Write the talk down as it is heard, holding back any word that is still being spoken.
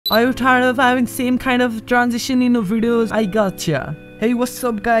Are you tired of having same kind of transition in your videos? I gotcha. Hey, what's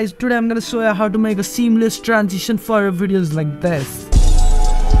up guys? Today I'm gonna show you how to make a seamless transition for your videos like this.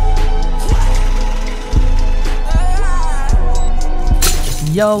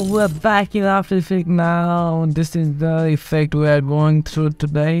 Yo, we're back in After Effects now. This is the effect we are going through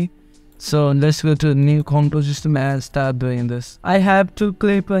today. So let's go to the new composition and start doing this. I have two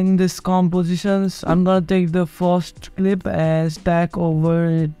clips in this compositions. I'm gonna take the first clip and stack over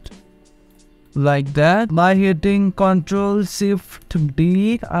it like that. By hitting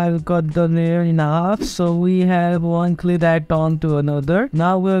Ctrl+Shift+D, I'll cut the layer in half. So we have one clip add on to another.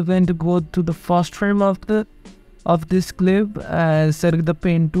 Now we're going to go to the first frame of this clip and select the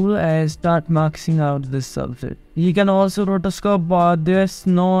pen tool and start maxing out this subject. You can also rotoscope, but there's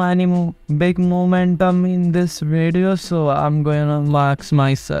no any big momentum in this video, so I'm gonna max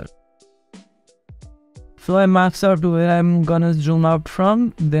myself. So I max out to where I'm gonna zoom out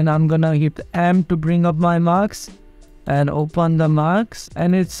from. Then I'm gonna hit M to bring up my max and open the max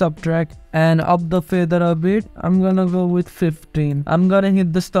and hit subtract and up the feather a bit. I'm gonna go with 15. I'm gonna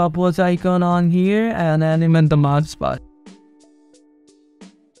hit the stopwatch icon on here and animate the max part.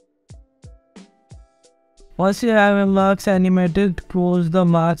 Once you have a max animated, close the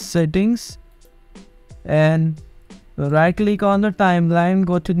max settings and right click on the timeline,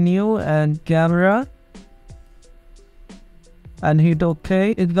 go to new and camera and hit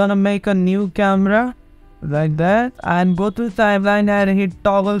OK. It's gonna make a new camera like that, and go to timeline and hit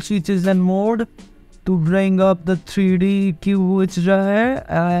toggle switches and mode to bring up the 3D cube which is here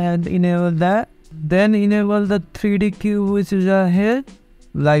and enable that. Then enable the 3D cube which is here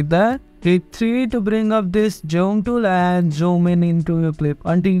like that. Hit 3 to bring up this zoom tool and zoom in into your clip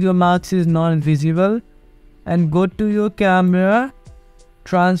until your max is not visible, and go to your camera,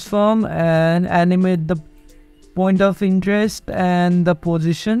 transform and animate the point of interest and the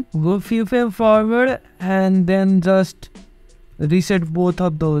position. Go few frames forward and then just reset both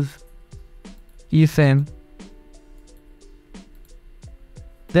of those keyframes.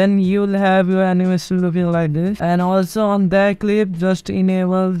 Then you'll have your animation looking like this. And also on that clip, just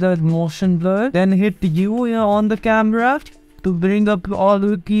enable the motion blur. Then hit U on the camera to bring up all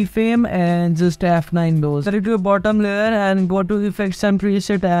the keyframe and just F9 those. Select your bottom layer and go to effects and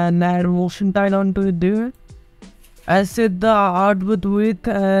preset and add motion tile onto it there. And set the output width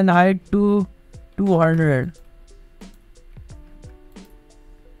and height to 200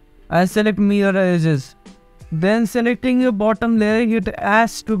 and select mirror edges. Then selecting your bottom layer, hit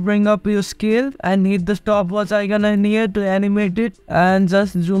S to bring up your scale and hit the stopwatch icon in here to animate it and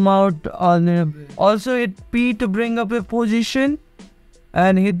just zoom out on it. Also hit P to bring up your position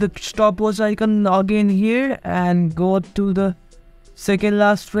and hit the stopwatch icon again here and go to the second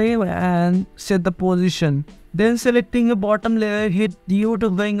last frame and set the position. Then selecting your bottom layer, hit U to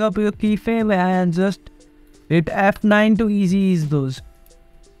bring up your keyframe and just hit F9 to easy ease those.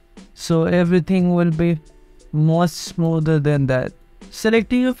 So everything will be much smoother than that.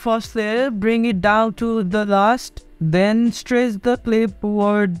 Selecting your first layer, bring it down to the last. Then stretch the clip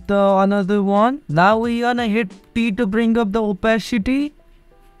toward the another one. Now we gonna hit T to bring up the opacity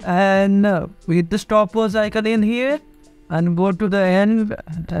and hit the stopwatch icon in here and go to the end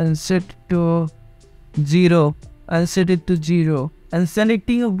and set to 0 and set it to 0. And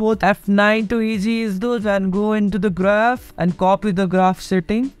selecting both F9 to easy ease those and go into the graph and copy the graph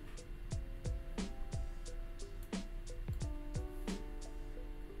setting.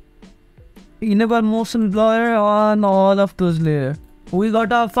 Enable motion blur on all of those layers. We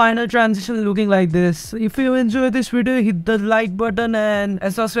got our final transition looking like this. If you enjoyed this video, hit the like button and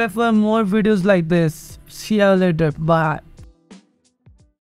subscribe for more videos like this. See you later. Bye.